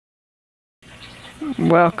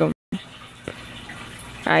Welcome.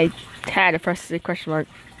 I had to press the question mark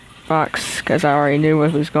box because I already knew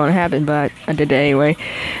what was going to happen, but I did it anyway.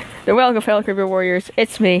 So welcome, fellow Creeper Warriors.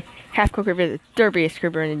 It's me, Half-Cooked Creeper, the derbiest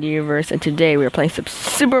creeper in the universe, and today we are playing some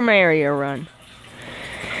Super Mario Run.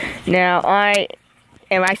 Now, I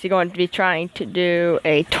am actually going to be trying to do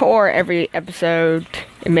a tour every episode,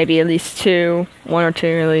 and maybe at least two, one or two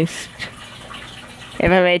at least.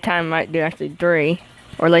 If I made time, I might do actually 3,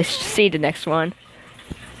 or at least see the next one.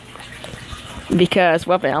 Because,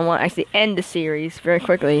 well, I want to actually end the series very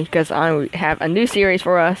quickly, because I have a new series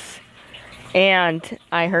for us. And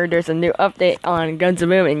I heard there's a new update on Guns N'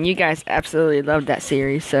 Boom, and you guys absolutely loved that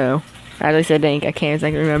series, so at least I think I can't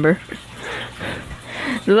exactly remember.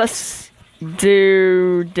 Let's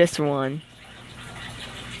do this one.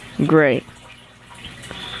 Great.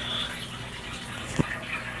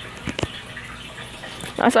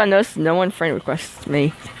 Also, I noticed no one friend requests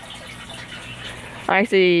me. I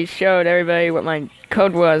actually showed everybody what my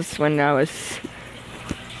code was when I was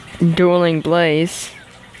dueling Blaze,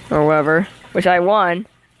 or whatever, which I won.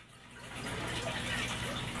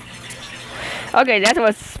 Okay, that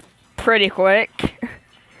was pretty quick.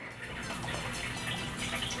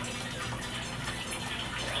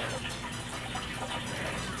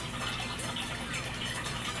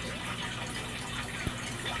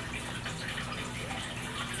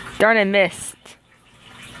 Darn, I missed.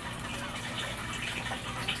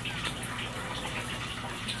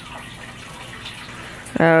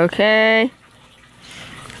 Okay.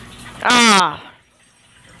 Ah!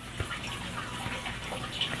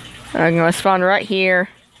 I'm gonna spawn right here.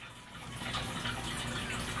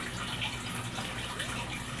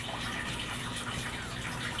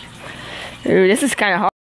 Ooh, this is kind of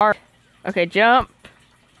hard. Okay, jump.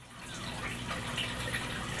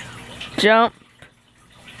 Jump.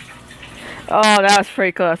 Oh, that was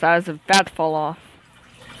pretty close. I was about to fall off.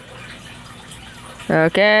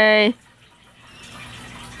 Okay.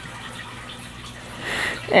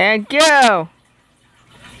 And go!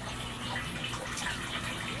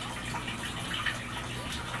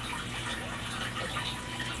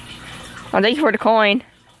 Oh, thank you for the coin.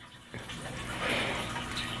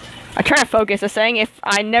 I try to focus. The saying, if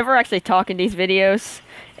I never actually talk in these videos,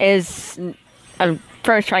 is I'm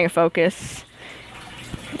first trying to focus.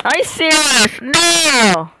 Are you serious?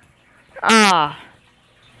 No! Ah.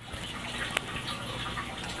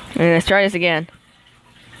 Let's try this again.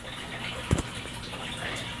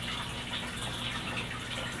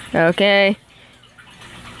 Okay.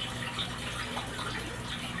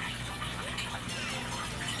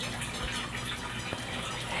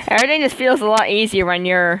 Everything just feels a lot easier when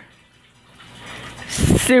you're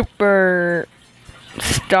super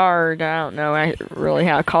starred. I don't know really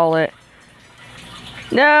how to call it.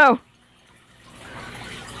 No!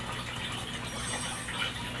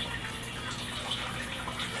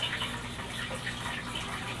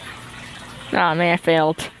 Oh man, I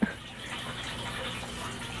failed.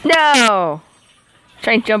 No!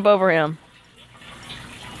 Try and jump over him.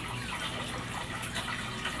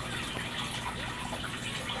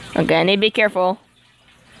 Okay, I need to be careful.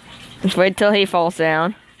 Just wait till he falls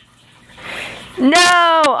down. No!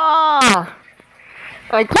 Ah!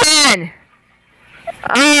 Again!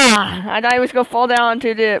 Ah! I thought he was gonna fall down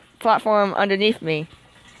onto the platform underneath me.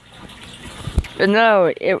 But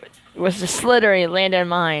no, it was the slithering and landed on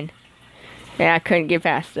mine. And I couldn't get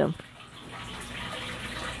past him.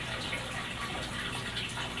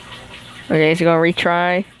 Okay, so gonna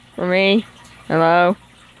retry for me? Hello?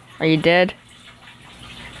 Are you dead?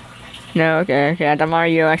 No, okay, I thought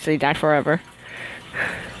Mario actually died forever.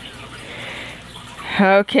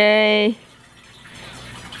 Okay.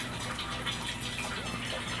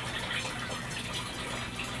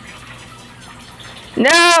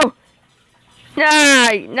 No!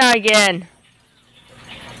 No! Not again.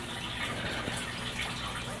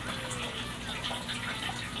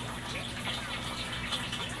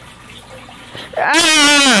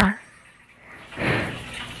 Ah!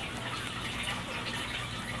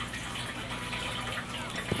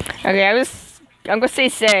 Okay, I'm gonna stay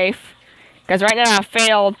safe, because right now I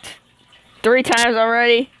failed 3 times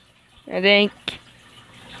already, I think.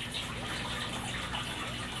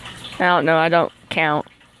 I don't know, I don't count.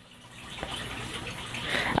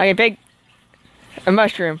 Okay, a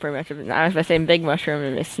mushroom, pretty much. I was about to say big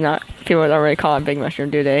mushroom, it's not, people don't really call it big mushroom,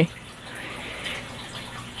 do they?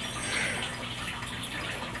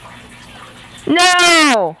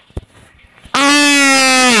 No!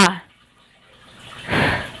 Ah!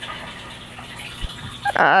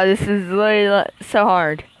 This is literally so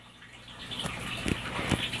hard.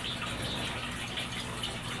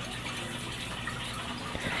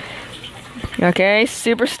 Okay,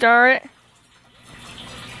 superstar it.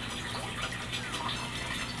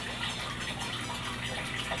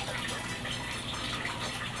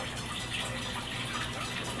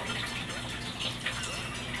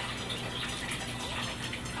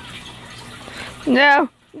 No!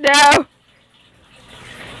 No!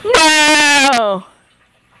 No!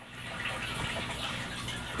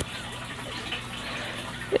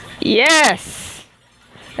 Yes!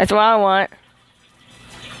 That's what I want.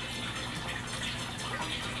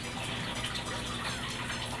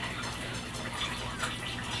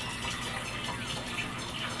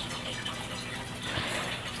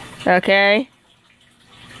 Okay.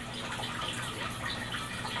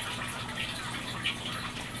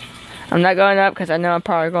 I'm not going up because I know I'm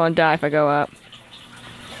probably going to die if I go up.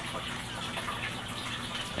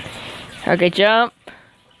 Okay, jump.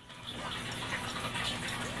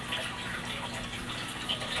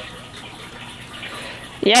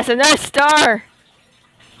 Yes, another star!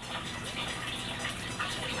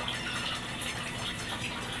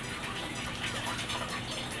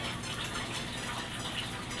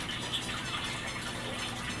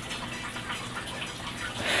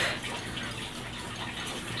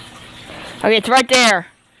 Okay, it's right there.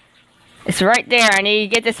 It's right there. I need to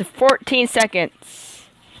get this in 14 seconds.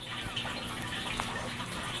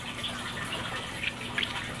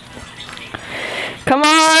 Come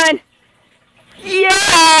on!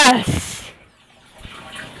 Yes!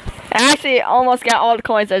 I actually almost got all the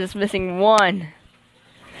coins. I'm just missing one.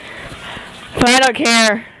 But I don't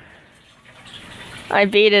care. I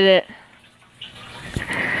beated it.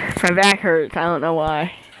 My back hurts. I don't know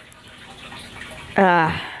why.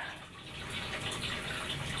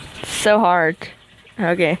 So hard.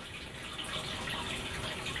 Okay.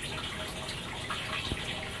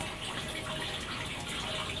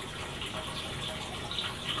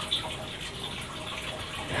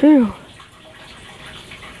 Whew.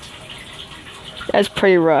 That's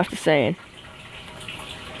pretty rough, just saying.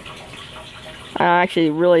 I actually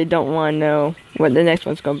really don't want to know what the next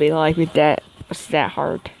one's gonna be like with that. It's that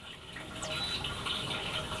hard.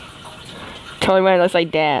 Totally when it looks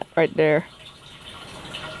like that right there.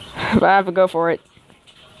 But I have to go for it.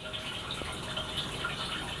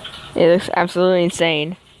 It looks absolutely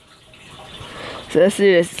insane. So let's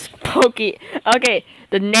do this. Pokey. Okay,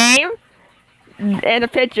 the name and the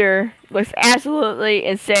picture looks absolutely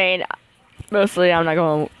insane. Mostly, I'm not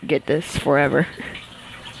going to get this forever.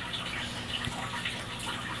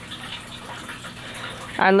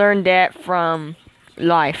 I learned that from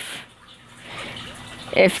life.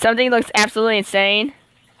 If something looks absolutely insane,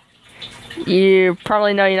 you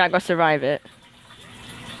probably know you're not going to survive it.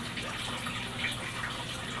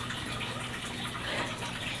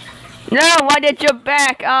 No, why did you jump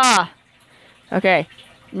back? Ah. Okay.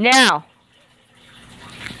 Now.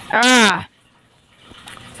 Ah.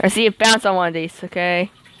 Let's see if bounce on one of these, okay?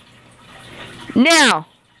 Now.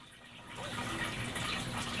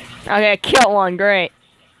 Okay, I killed one, great.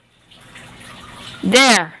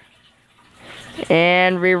 There.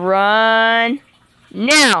 And rerun.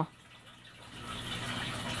 Now.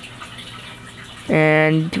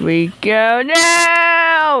 And we go.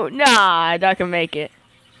 No! Nah, I not gonna make it.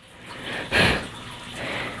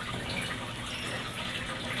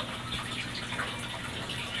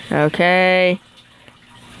 Okay.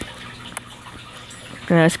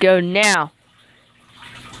 Let's go now.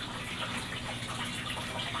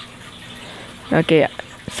 Okay,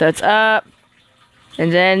 so it's up.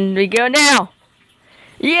 And then we go now.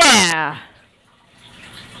 Yeah!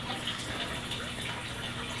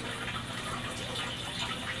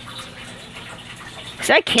 Is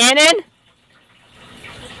that cannon?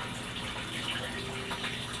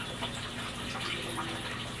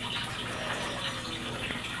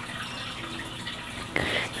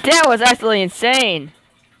 That was absolutely insane.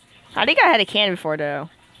 I think I had a cannon before, though.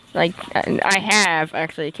 Like, I have,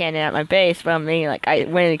 actually, a cannon at my base, but I mean, like, I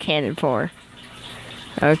went in a cannon before.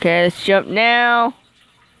 Okay, let's jump now.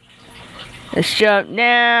 Let's jump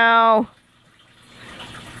now.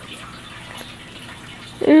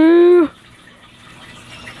 Ooh.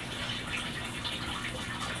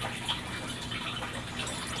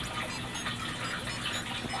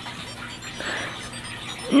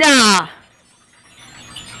 Nah.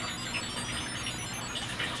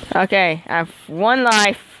 Okay, I have one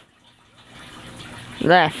life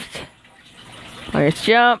left. Let's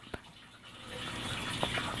jump.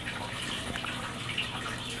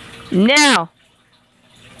 Now.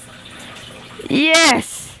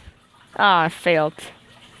 Yes. Ah, I failed.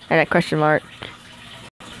 And that question mark.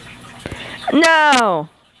 No.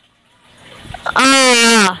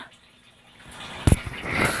 Ah.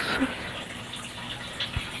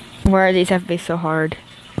 Why do these have to be so hard?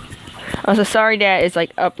 Also, sorry that it's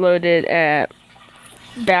like uploaded at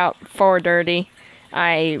about 4:30.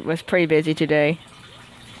 I was pretty busy today.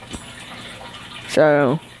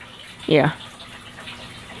 So, yeah.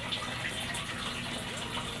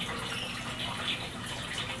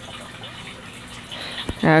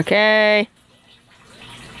 Okay.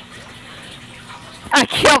 I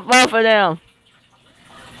killed both of them.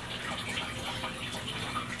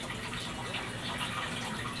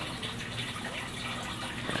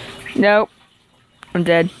 Nope. I'm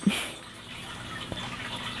dead.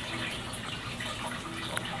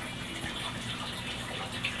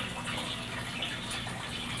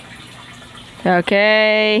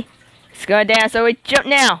 Okay. Let's go down so we jump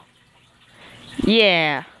now.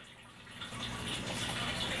 Yeah.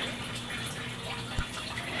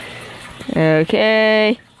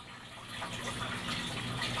 Okay.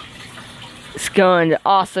 Let's go into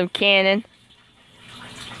awesome cannon.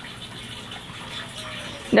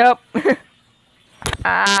 Nope.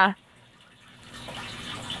 Ah.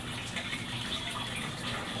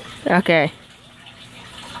 Okay.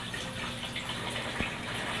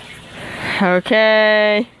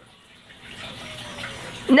 Okay.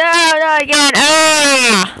 No, not again.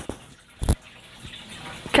 Ah!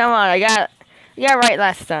 Come on, I got right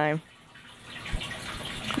last time.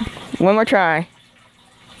 One more try.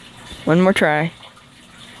 One more try.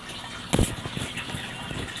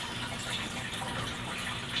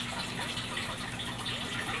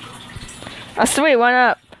 Oh, sweet,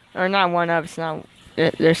 1-up. Or not 1-up, it's not...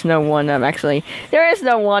 There's no 1-up, actually. There is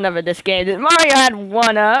no 1-up in this game. Mario had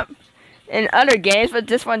 1-up in other games, but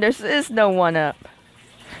this one, there is no 1-up.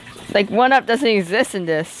 Like, 1-up doesn't exist in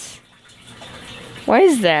this. Why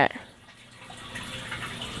is that?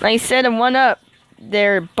 Like I said, in 1-up,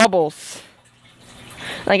 they're bubbles.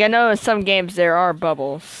 Like, I know in some games there are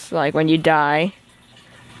bubbles, like when you die.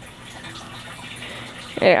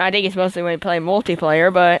 Yeah, I think it's mostly when you play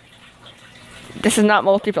multiplayer, but this is not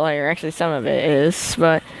multiplayer. Actually, some of it is,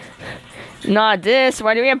 but not this.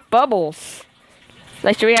 Why do we have bubbles?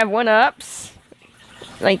 Like, should we have 1-ups?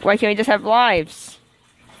 Like, why can't we just have lives?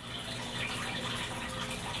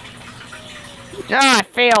 Ah, I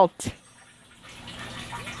failed.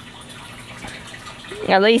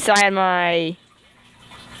 At least I had my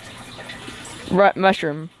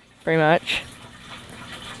mushroom, pretty much.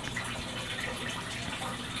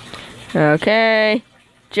 Okay.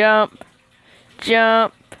 Jump.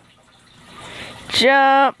 Jump.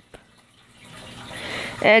 Jump.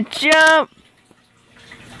 And jump.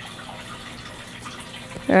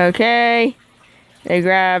 Okay. They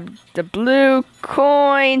grab the blue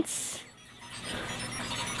coins.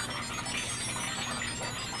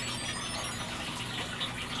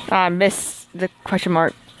 I missed the question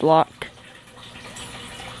mark block.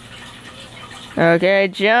 Okay,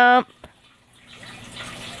 jump.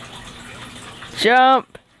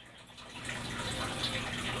 Jump.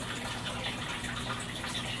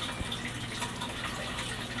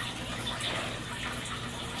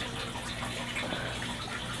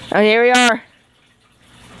 Oh, here we are.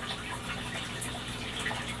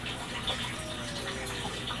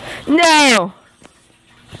 No!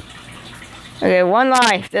 Okay, 1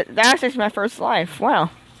 life. That's actually my first life.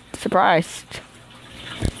 Wow. Surprised.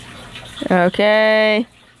 Okay.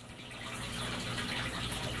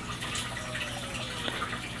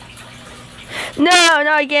 No,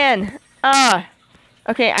 not again.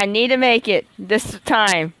 Okay, I need to make it this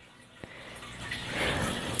time.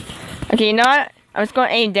 Okay, you know what? I'm just going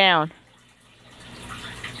to aim down.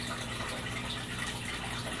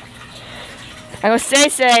 I'm going to stay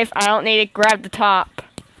safe. I don't need to grab the top.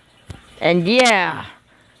 And yeah.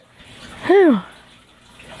 Whew.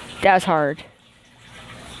 That was hard.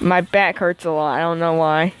 My back hurts a lot. I don't know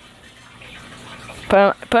why.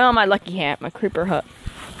 Put on my lucky hat. My creeper hat.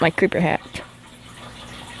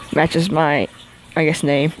 Matches my, I guess,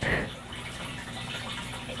 name.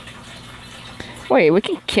 Wait, we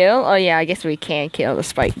can kill? Oh yeah, I guess we can kill the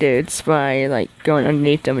spike dudes by, like, going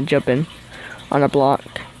underneath them and jumping on a block.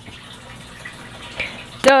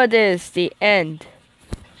 So it is the end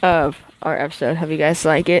of our episode. Hope you guys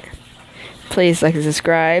like it. Please like and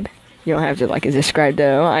subscribe. You don't have to like and subscribe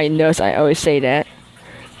though. I notice I always say that.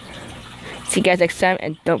 See you guys next time,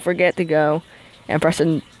 and don't forget to go and first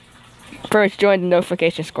join the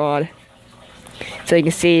notification squad so you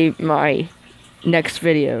can see my next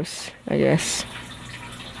videos, I guess.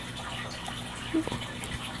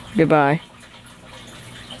 Goodbye.